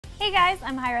Hey guys,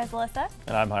 I'm Hi-Rez Alyssa.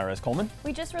 And I'm Hi-Rez Coleman.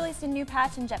 We just released a new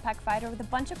patch in Jetpack Fighter with a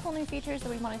bunch of cool new features that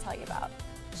we want to tell you about.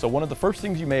 So one of the first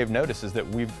things you may have noticed is that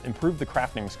we've improved the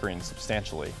crafting screen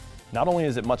substantially. Not only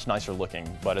is it much nicer looking,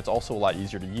 but it's also a lot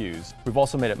easier to use. We've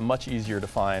also made it much easier to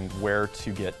find where to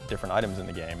get different items in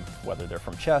the game, whether they're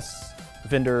from chests,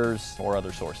 vendors, or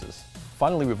other sources.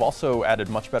 Finally, we've also added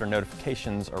much better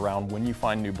notifications around when you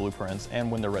find new blueprints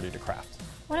and when they're ready to craft.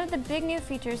 One of the big new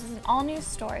features is an all-new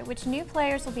story, which new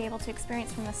players will be able to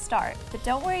experience from the start. But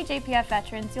don't worry, JPF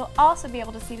veterans, you'll also be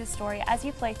able to see the story as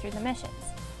you play through the missions.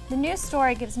 The new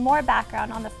story gives more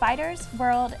background on the fighters,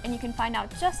 world, and you can find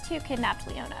out just who kidnapped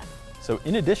Leona. So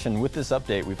in addition, with this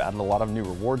update, we've added a lot of new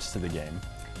rewards to the game.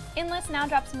 Endless now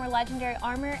drops more legendary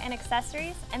armor and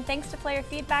accessories, and thanks to player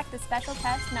feedback, the special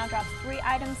test now drops 3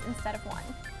 items instead of 1.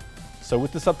 So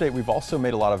with this update, we've also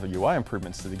made a lot of UI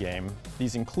improvements to the game.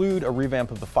 These include a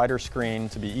revamp of the fighter screen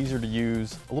to be easier to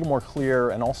use, a little more clear,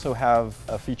 and also have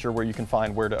a feature where you can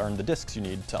find where to earn the discs you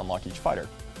need to unlock each fighter.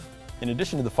 In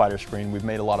addition to the fighter screen, we've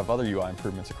made a lot of other UI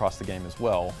improvements across the game as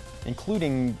well,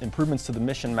 including improvements to the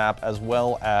mission map as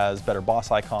well as better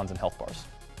boss icons and health bars.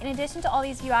 In addition to all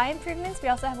these UI improvements, we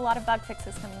also have a lot of bug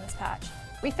fixes coming this patch.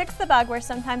 We fixed the bug where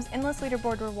sometimes endless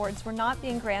leaderboard rewards were not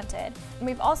being granted, and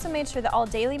we've also made sure that all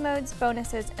daily modes,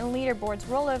 bonuses, and leaderboards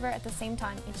roll over at the same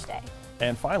time each day.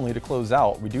 And finally, to close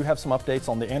out, we do have some updates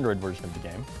on the Android version of the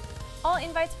game. All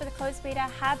invites for the closed beta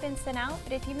have been sent out,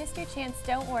 but if you missed your chance,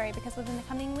 don't worry, because within the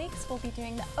coming weeks, we'll be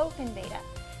doing the open beta.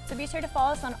 So be sure to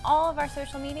follow us on all of our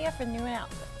social media for new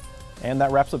announcements. And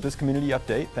that wraps up this community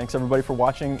update. Thanks everybody for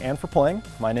watching and for playing.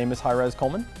 My name is Hi-Rez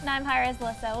Coleman. And I'm Hi-Rez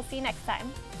Alyssa. We'll see you next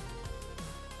time.